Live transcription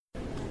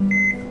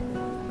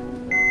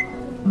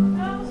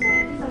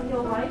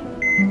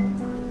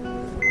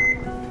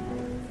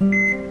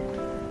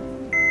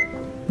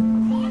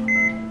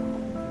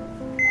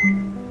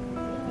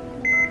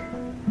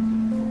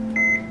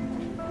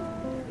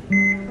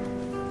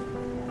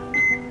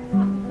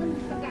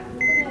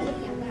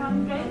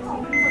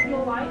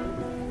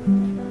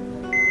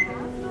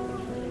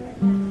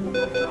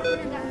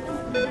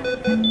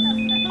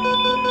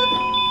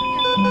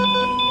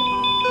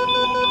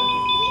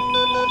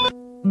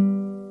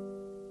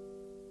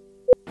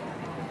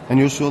And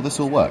you're sure this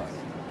will work?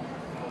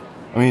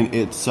 I mean,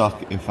 it'd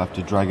suck if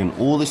after dragging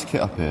all this kit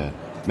up here,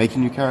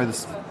 making you carry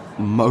this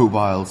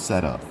mobile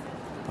setup,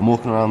 and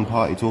walking around the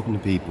party talking to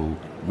people,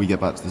 we get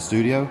back to the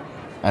studio,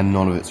 and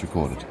none of it's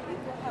recorded.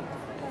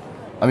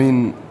 I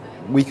mean,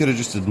 we could have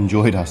just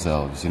enjoyed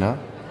ourselves, you know?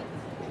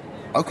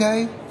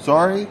 Okay,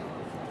 sorry.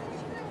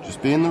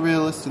 Just being the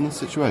realist in the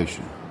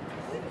situation.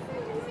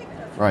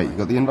 Right, you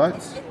got the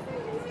invites?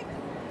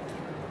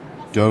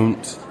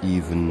 Don't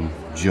even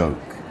joke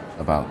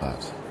about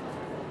that.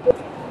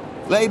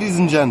 Ladies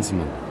and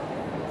gentlemen,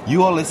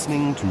 you are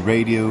listening to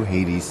Radio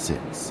Hades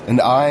 6,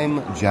 and I'm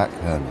Jack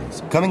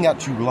Hermes, coming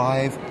at you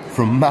live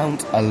from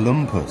Mount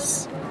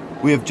Olympus.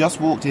 We have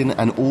just walked in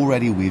and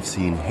already we've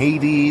seen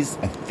Hades,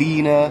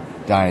 Athena,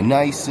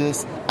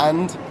 Dionysus,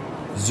 and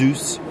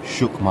Zeus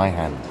shook my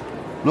hand.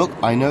 Look,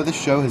 I know the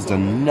show has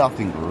done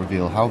nothing but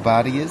reveal how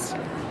bad he is,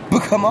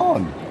 but come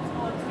on!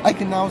 I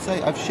can now say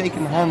I've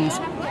shaken hands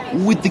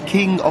with the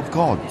King of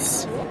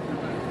Gods.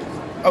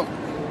 Oh,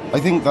 I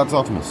think that's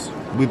Artemis.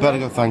 We better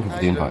go thank him for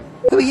the invite.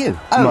 Who are you?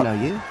 I don't know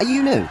you. Are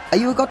you new? Are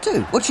you a god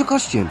too? What's your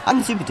costume? I'm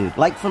the super dude,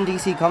 like from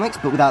DC Comics,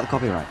 but without the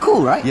copyright.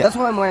 Cool, right? Yeah. That's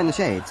why I'm wearing the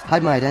shades.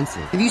 Hide my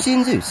identity. Have you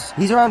seen Zeus?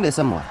 He's around here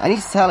somewhere. I need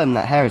to tell him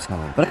that hair is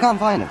coming, but I can't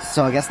find it,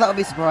 so I guess that'll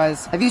be a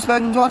surprise. Have you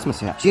spoken to Artemis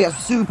yet? She gets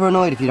super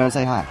annoyed if you don't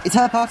say hi. It's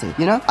her party,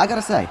 you know? I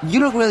gotta say, you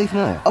look really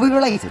familiar. Are we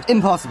related?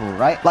 Impossible,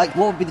 right? Like,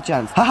 what would be the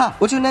chance? Haha,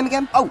 what's your name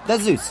again? Oh,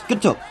 there's Zeus.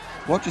 Good talk.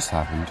 What just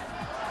happened?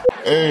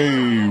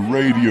 Hey,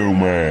 Radio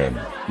Man.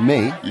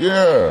 Me?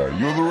 Yeah,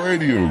 you're the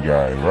radio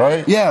guy,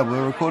 right? Yeah,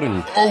 we're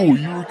recording. Oh,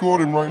 you're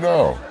recording right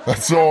now?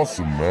 That's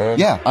awesome, man.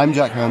 Yeah, I'm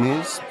Jack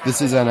Hermes.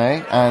 This is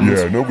NA, and...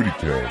 Yeah, nobody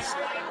cares.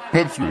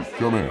 Pipsqueak,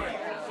 come in.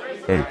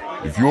 Hey,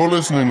 if you're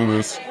listening to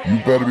this, you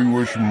better be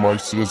wishing my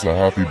sis a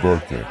happy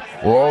birthday,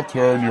 or I'll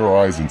turn your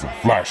eyes into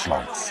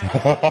flashlights.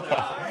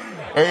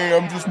 Hey,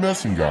 I'm just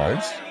messing,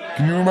 guys.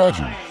 Can you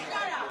imagine?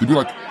 They'd be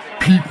like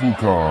people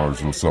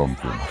cars or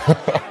something.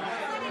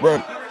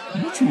 Man,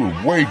 you two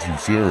are way too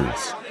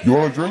serious. You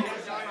want a drink?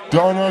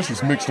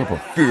 Dionysus mixed up a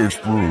fierce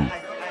brew.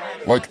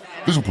 Like,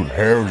 this'll put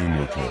hairs in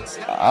your chest.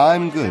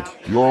 I'm good.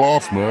 You're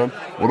lost, man.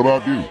 What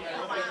about you?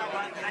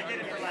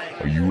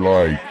 Are you,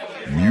 like,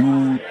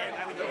 mute?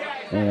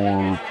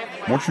 Or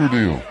what's your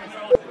deal?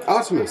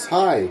 Artemis,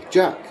 hi.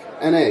 Jack,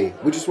 NA.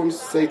 We just wanted to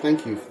say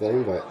thank you for the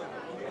invite.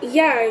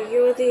 Yeah,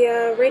 you're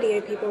the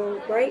radio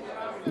people, right?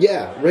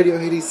 Yeah, Radio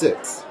Hades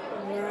 6.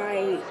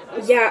 Right.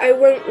 Yeah, I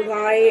won't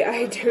lie,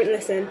 I don't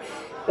listen.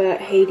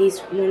 But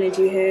Hades wanted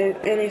you here,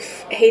 and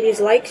if Hades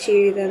likes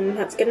you, then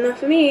that's good enough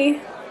for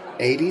me.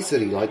 Hades said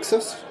he likes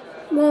us?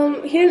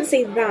 Well, he didn't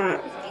say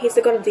that. He's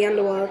the god of the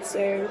Underworld,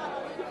 so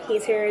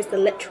he's here as the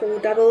literal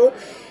devil.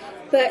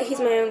 But he's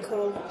my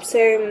uncle,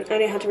 so I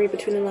know how to read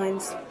between the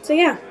lines. So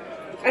yeah,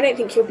 I don't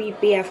think he'll be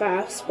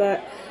BFFs,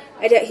 but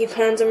I doubt he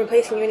plans on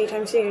replacing you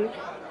anytime soon.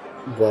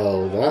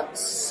 Well,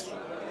 that's...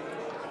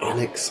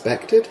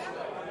 unexpected?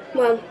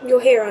 Well,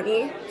 you're here, aren't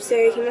you?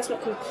 So he must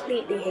not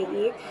completely hate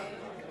you.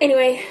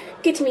 Anyway,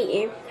 good to meet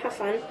you. Have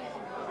fun.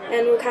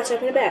 And we'll catch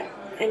up in a bit.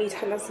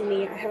 Anytime else than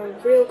me, I have a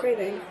real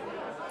craving.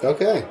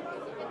 Okay.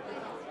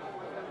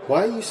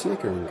 Why are you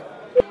snickering?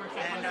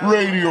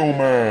 Radio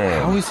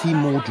Man! How is he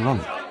more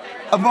drunk?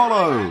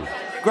 Apollo!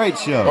 Great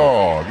show!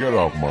 Oh, get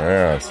off my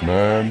ass,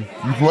 man.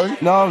 You play?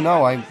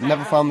 No, I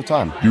never found the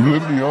time. You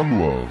live in the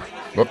Underworld.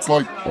 That's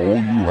like all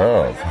you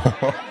have.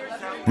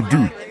 But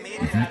dude,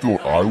 if you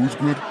thought I was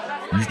good,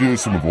 you should hear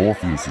some of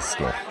Orpheus'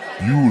 stuff.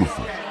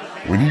 Beautiful.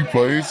 When he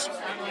plays...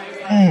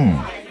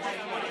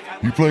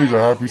 He plays a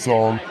happy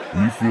song,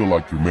 and you feel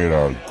like you're made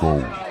out of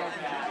gold.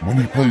 When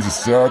he plays a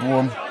sad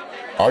one,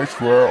 I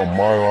swear on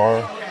my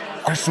lyre,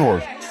 I saw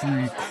a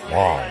tree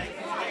cry.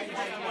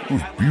 It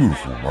was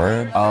beautiful,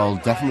 man. I'll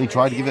definitely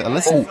try to give it a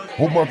listen. Oh,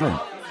 hold my drink.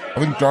 I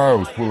think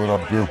Dio's pulling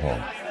out the beer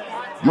pong.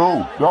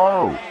 Yo,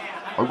 Dio,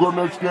 I've got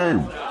next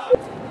game.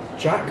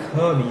 Jack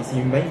Hermes,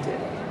 you made it.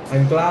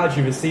 I'm glad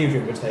you received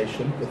your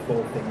invitation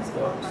before things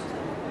got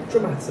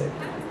dramatic.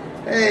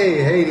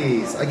 Hey,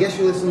 Hades. I guess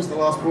you listened to the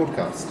last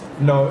broadcast.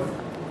 No,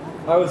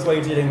 I was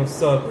away dealing with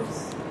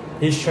Cerberus.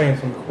 His training's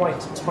been quite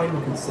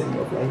time-consuming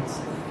of late.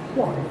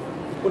 Why?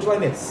 What did I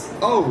miss?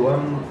 Oh,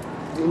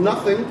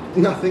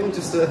 nothing.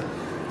 Just a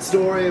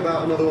story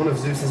about another one of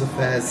Zeus's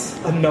affairs.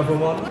 Another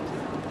one?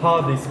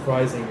 Hardly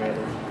surprising,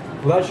 really.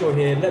 Glad you're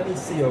here. Let me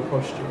see your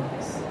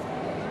costumes.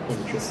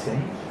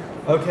 Interesting.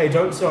 Okay,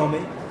 don't tell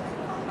me.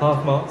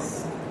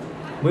 Half-mast,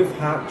 with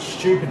hat,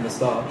 stupid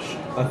moustache,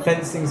 a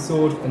fencing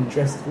sword, and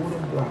dressed all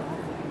in black.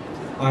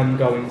 I'm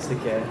going to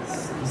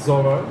guess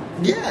Zorro.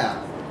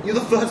 Yeah, you're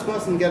the first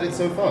person to get it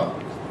so far.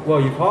 Well,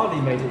 you've hardly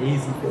made it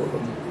easy for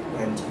them.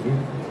 And me.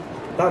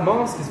 That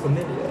mask is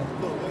familiar.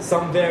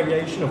 Some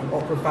variation of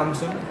opera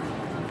phantom.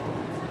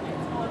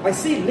 I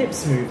see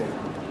lips moving,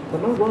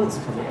 but no words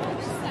are coming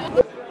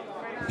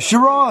out.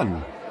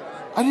 Sharon!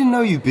 I didn't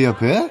know you'd be up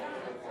here.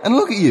 And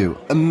look at you,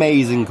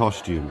 amazing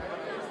costume.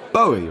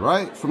 Bowie,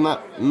 right? From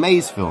that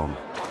Maze film.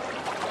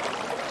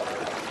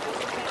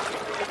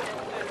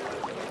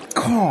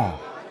 Oh,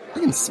 I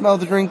can smell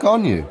the drink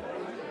on you.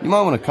 You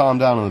might want to calm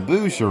down on the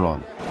booze,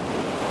 Sharon.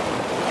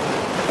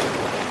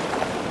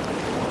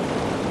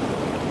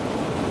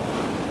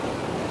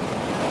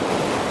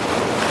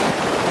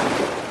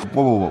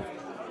 Whoa.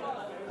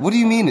 What do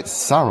you mean it's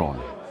Saron?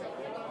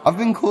 I've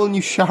been calling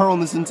you Sharon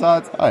this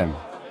entire time.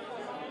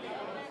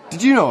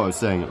 Did you know I was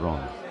saying it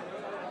wrong?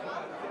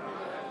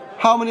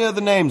 How many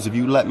other names have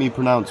you let me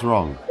pronounce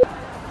wrong?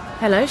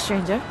 Hello,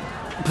 stranger.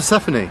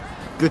 Persephone,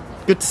 good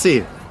to see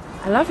you.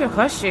 I love your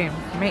costume.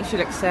 It makes you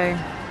look so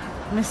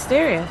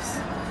mysterious.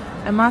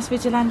 A masked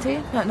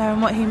vigilante, not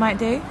knowing what he might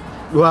do?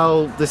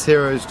 Well, this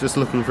hero's just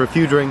looking for a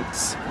few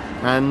drinks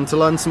and to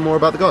learn some more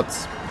about the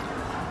gods.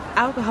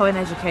 Alcohol and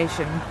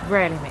education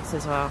rarely mix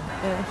as well.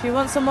 But if you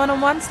want some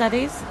one-on-one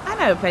studies, I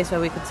know a place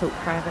where we could talk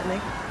privately.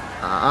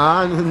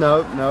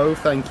 No,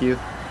 thank you.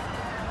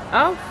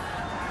 Oh,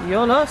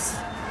 you're lost,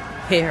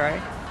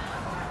 hero.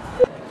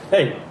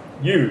 Hey,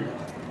 you!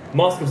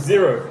 Mask of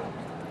Zero!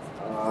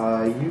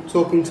 Are you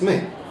talking to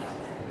me?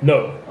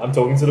 No, I'm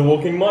talking to the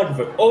walking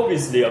microphone.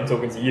 Obviously, I'm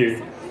talking to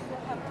you.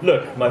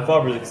 Look, my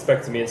father is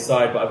expecting me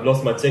inside, but I've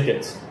lost my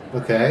ticket.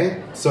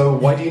 Okay, so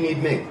why do you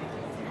need me?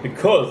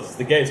 Because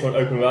the gates won't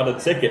open without a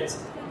ticket.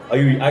 Are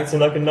you acting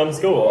like a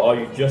numbskull, or are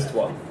you just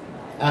one?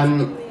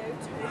 And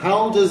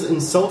how does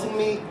insulting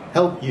me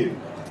help you?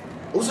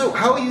 Also,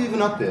 how are you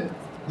even up here?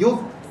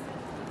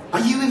 Are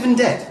you even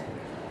dead?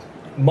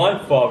 My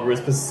father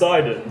is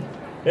Poseidon.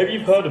 Maybe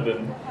you've heard of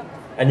him.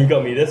 And he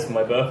got me this for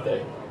my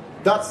birthday.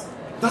 That's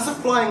a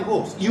flying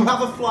horse. You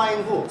have a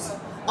flying horse.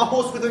 A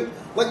horse with a...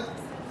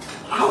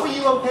 how are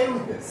you okay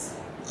with this?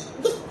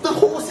 The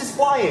horse is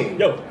flying!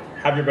 Yo,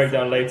 have your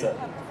breakdown later.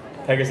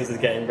 Pegasus is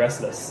getting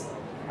restless.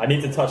 I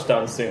need to touch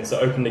down soon, so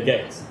open the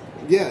gate.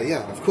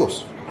 Yeah, of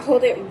course.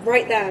 Hold it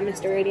right there,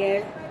 Mr.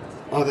 Radio.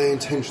 Are they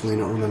intentionally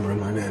not remembering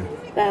my name?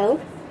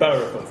 Belle?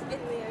 Bellerophon.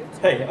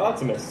 Hey,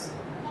 Artemis.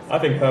 I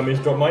think Hermes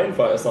dropped my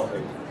invite or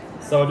something.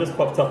 So I just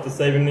popped up to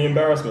save him the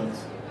embarrassment.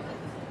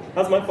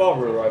 Has my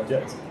father arrived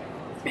yet?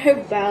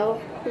 Oh,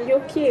 Belle,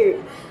 you're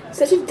cute.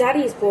 Such a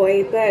daddy's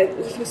boy, but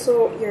you can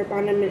sort your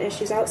abandonment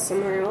issues out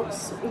somewhere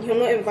else. You're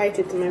not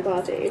invited to my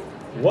party.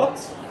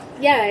 What?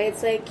 Yeah,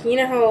 it's like, you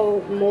know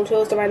how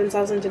mortals divide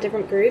themselves into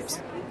different groups?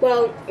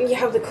 Well, you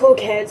have the cool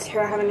kids who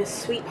are having a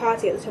sweet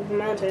party at the top of a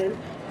mountain,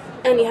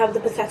 and you have the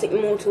pathetic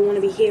mortal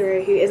wannabe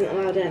hero who isn't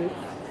allowed in.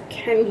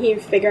 Can you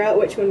figure out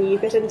which one you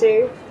fit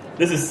into?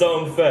 This is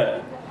so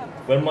unfair.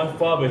 When my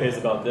father hears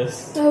about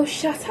this... Oh,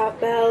 shut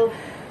up, Belle.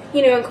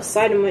 You know Uncle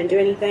Sidon won't do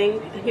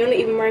anything, and you're not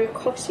even wearing a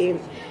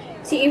costume.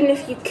 See, even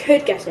if you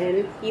could get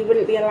in, you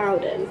wouldn't be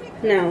allowed in.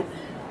 Now,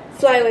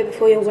 fly away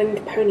before your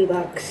winged pony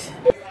bucks.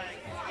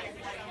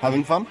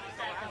 Having fun?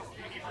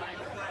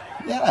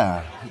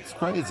 Yeah, it's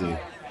crazy.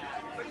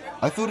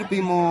 I thought it'd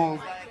be more...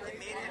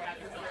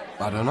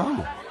 I don't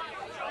know.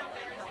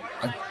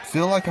 I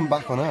feel like I'm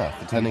back on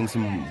Earth, attending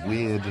some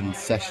weird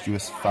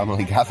incestuous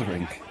family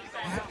gathering.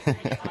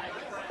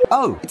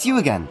 Oh, it's you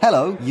again.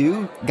 Hello,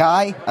 you,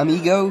 guy,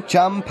 amigo,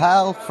 chum,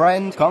 pal,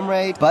 friend,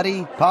 comrade,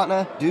 buddy,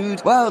 partner,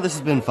 dude. Well, this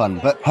has been fun,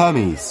 but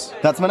Hermes.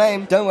 that's my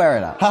name. Don't wear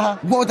it out. Haha.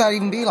 What would that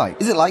even be like?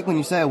 Is it like when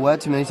you say a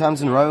word too many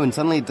times in a row and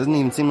suddenly it doesn't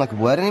even seem like a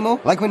word anymore?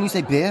 Like when you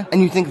say beer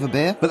and you think of a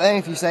beer, but then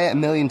if you say it a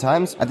million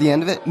times at the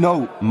end of it?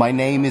 No, my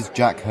name is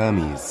Jack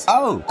Hermes.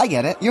 Oh, I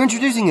get it. You're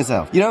introducing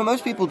yourself. You know,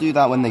 most people do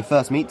that when they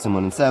first meet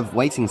someone instead of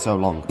waiting so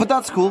long. But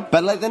that's cool.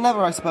 Better late than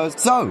never, I suppose.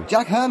 So,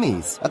 Jack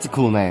Hermes. That's a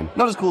cool name.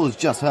 Not as cool as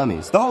just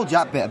Hermes. The whole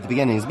Jack bit at the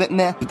beginning is a bit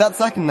meh, but that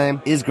second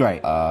name is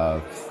great.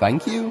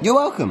 Thank you? You're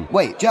welcome.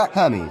 Wait, Jack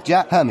Hermes.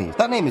 Jack Hermes.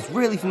 That name is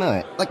really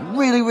familiar. Like,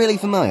 really, really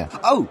familiar.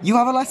 Oh, you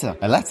have a letter.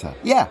 A letter?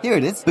 Yeah, here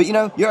it is. But you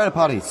know, you're at a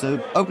party,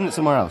 so open it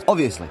somewhere else.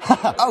 Obviously.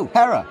 Oh,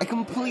 Hera. I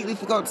completely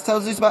forgot to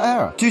tell Zeus about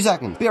Hera. 2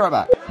 seconds. Be right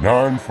back.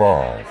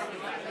 9-5.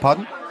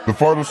 Pardon? The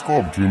final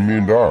score between me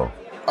and Darrow.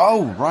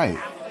 Oh, right.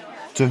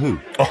 To who?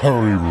 I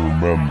don't even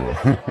remember.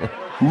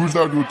 Who was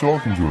that you were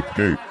talking to at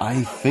the gate?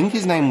 I think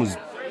his name was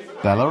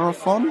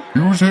Bellerophon? He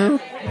was here?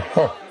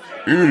 Ha!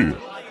 Idiot.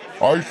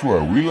 I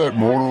swear, we let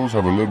mortals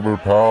have a little bit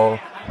of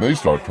power, and they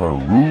start trying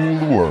to rule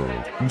the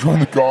world. And join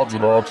the gods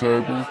at our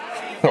table.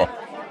 Ha!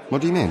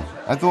 What do you mean?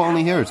 I thought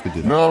only heroes could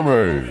do that. Nah,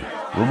 mate.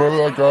 Remember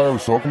that guy I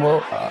was talking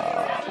about?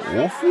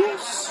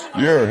 Orpheus?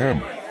 Yeah,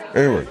 him.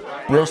 Anyway,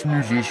 best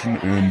musician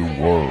in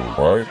the world,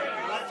 right?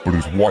 But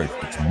his wife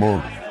gets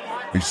murdered.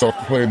 He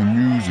starts playing the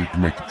music to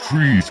make the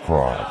trees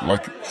cry.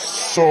 Like,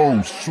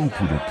 so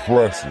super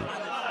depressive.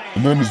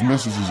 And then his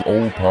missus's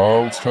old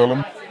pals tell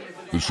him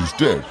that she's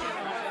dead.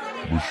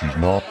 But she's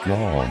not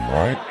gone,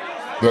 right?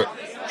 That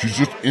she's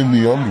just in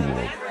the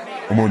underworld.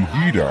 And when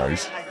he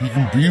dies, he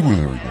can be with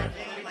her again.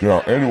 Now,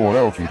 anyone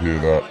else would hear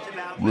that,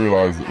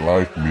 realize that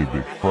life can be a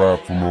big crap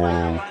for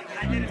Mortal,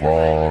 move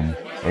on,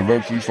 and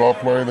eventually start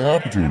playing the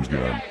happy tunes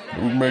again.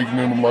 It was making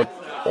him like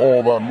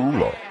all that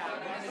moolah.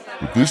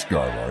 But this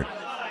guy, right,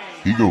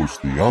 he goes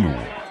to the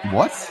Underworld.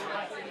 What?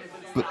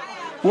 But,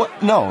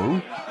 what?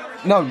 No,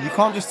 you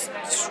can't just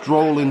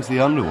stroll into the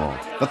Underworld.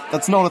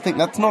 That's not a thing.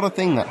 That's not a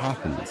thing that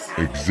happens.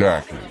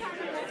 Exactly.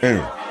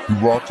 Anyway, he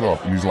rocks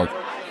up and he's like,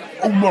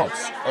 "Oh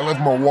nuts, I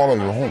left my wallet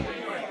at home,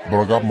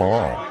 but I got my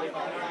arm."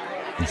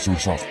 And so he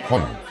starts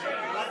playing.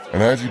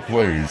 And as he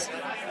plays,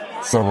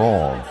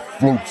 Sauron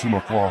floats him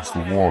across the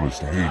waters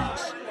to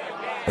Hades.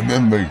 And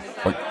then they,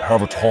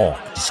 have a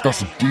talk,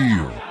 discuss a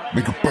deal,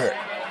 make a bet,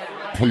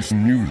 play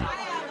some music.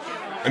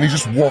 And he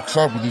just walks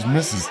out with his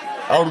missus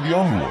out of the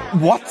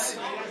Underworld. What?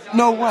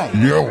 No way.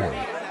 Yeah, well,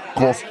 of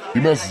course, he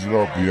messes it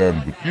up at the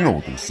end, but you know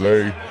what they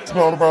say. It's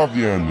not about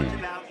the ending.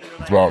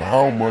 It's about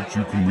how much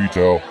you can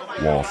retell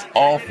while it's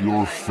off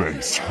your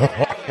face.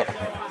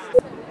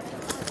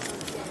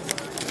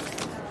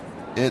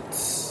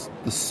 It's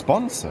the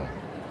sponsor.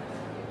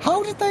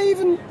 How did they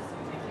even...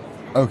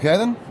 Okay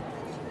then.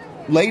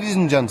 Ladies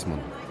and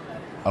gentlemen,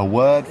 a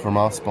word from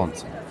our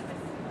sponsor.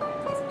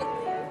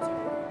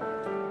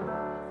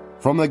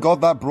 From the god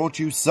that brought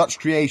you such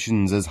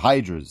creations as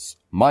Hydras,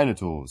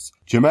 Minotaurs,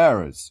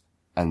 Chimeras,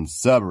 and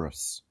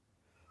Cerberus,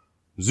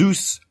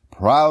 Zeus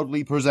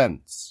proudly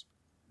presents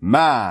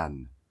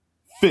Man,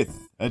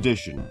 5th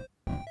edition.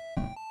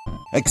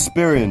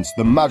 Experience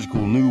the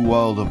magical new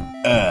world of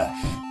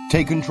Earth.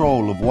 Take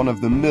control of one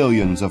of the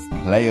millions of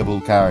playable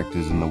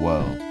characters in the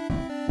world.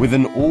 With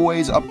an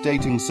always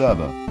updating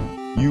server,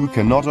 you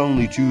can not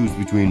only choose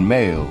between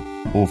male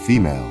or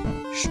female,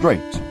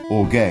 straight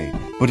or gay,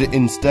 but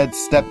instead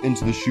step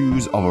into the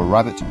shoes of a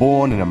rabbit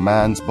born in a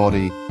man's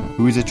body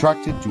who is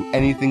attracted to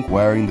anything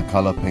wearing the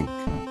color pink.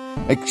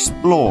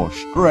 Explore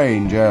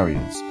strange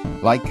areas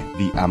like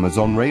the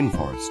Amazon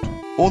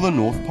rainforest or the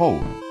North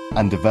Pole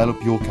and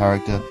develop your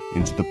character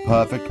into the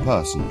perfect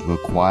person to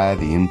acquire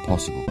the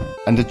impossible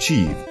and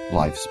achieve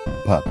life's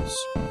purpose.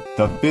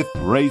 The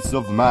 5th race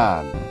of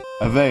man,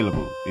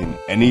 available in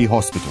any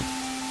hospital.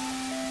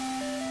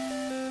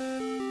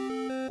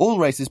 All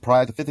races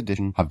prior to 5th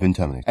edition have been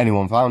terminated.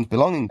 Anyone found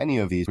belonging to any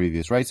of these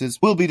previous races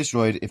will be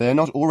destroyed if they are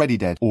not already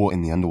dead or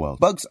in the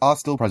Underworld. Bugs are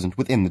still present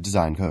within the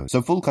design code,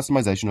 so full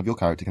customization of your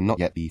character cannot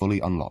yet be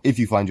fully unlocked. If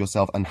you find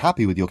yourself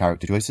unhappy with your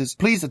character choices,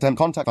 please attempt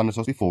contact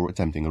Thanatos before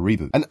attempting a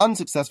reboot. An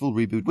unsuccessful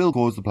reboot will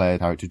cause the player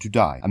character to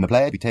die, and the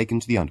player be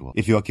taken to the Underworld.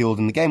 If you are killed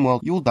in the game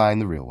world, you will die in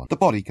the real one. The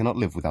body cannot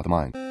live without the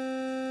mind.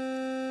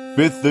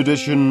 5th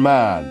edition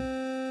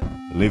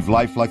man. Live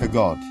life like a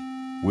god,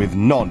 with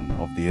none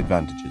of the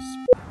advantages.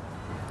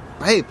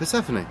 Hey,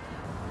 Persephone.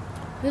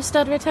 The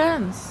stud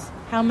returns.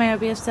 How may I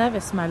be of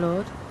service, my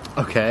lord?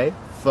 Okay,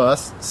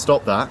 first,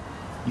 stop that.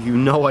 You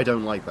know I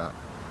don't like that.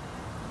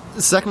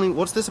 Secondly,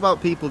 what's this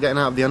about people getting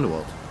out of the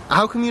Underworld?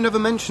 How come you never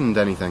mentioned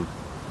anything?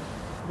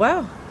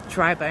 Well,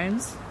 dry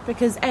bones.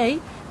 Because A,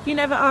 you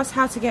never asked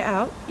how to get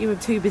out. You were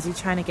too busy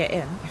trying to get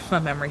in, if my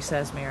memory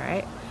serves me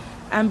right.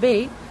 And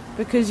B,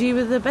 because you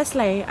were the best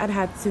lay I'd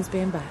had since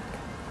being back.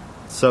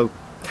 So,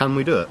 can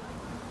we do it?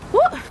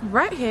 What?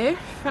 Right here, in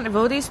front of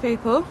all these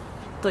people?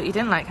 Thought you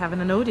didn't like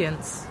having an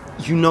audience.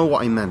 You know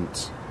what I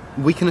meant.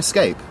 We can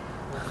escape.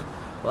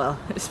 Well,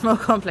 it's more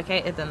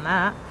complicated than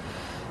that.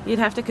 You'd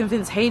have to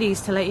convince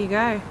Hades to let you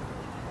go.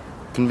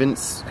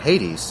 Convince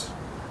Hades?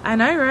 I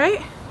know,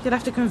 right? You'd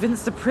have to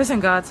convince the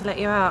prison guard to let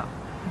you out.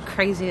 How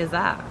crazy is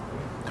that?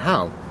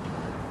 How?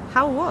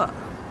 How what?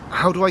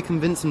 How do I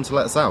convince him to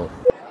let us out?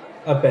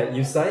 I bet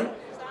you say.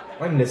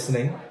 I'm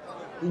listening.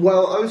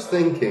 Well, I was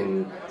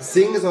thinking,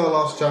 seeing as our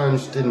last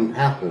challenge didn't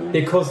happen...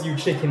 Because you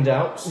chickened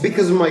out?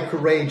 Because of my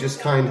courageous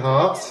kind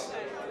heart,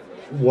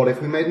 what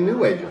if we made a new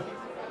wager?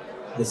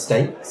 The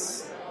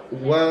stakes?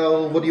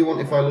 Well, what do you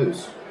want if I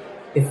lose?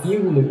 If you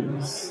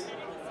lose,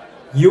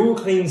 you'll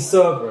clean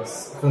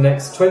Cerberus for the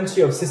next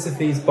 20 of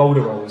Sisyphe's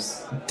boulder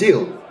rolls.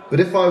 Deal,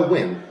 but if I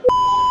win...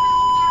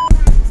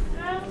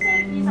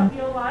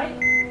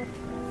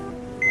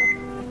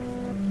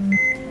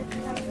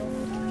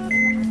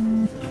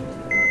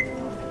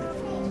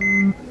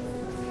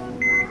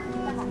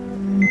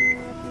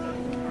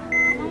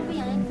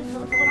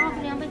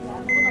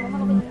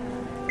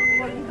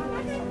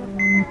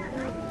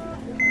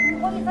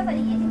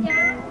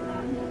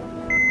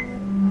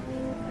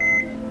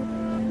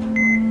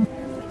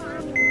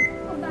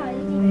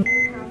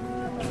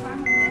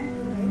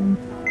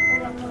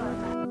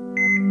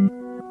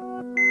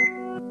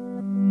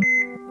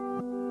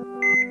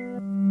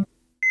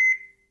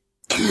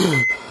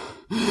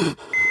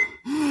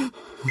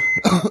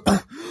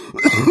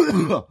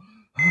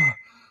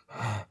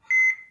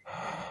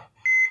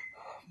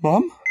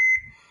 Mom?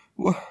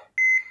 Where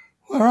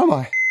am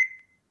I?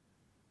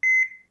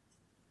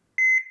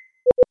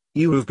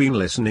 You have been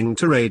listening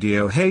to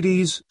Radio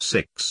Hades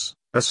 6,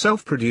 a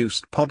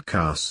self-produced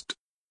podcast.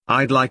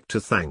 I'd like to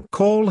thank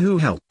all who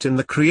helped in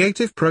the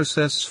creative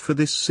process for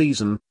this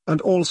season, and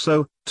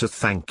also to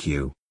thank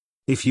you.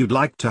 If you'd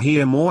like to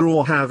hear more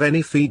or have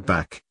any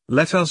feedback,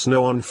 let us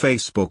know on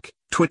Facebook,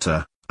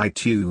 Twitter,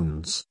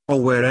 iTunes,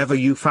 or wherever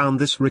you found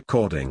this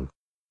recording.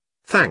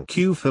 Thank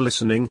you for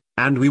listening,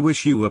 and we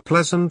wish you a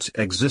pleasant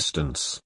existence.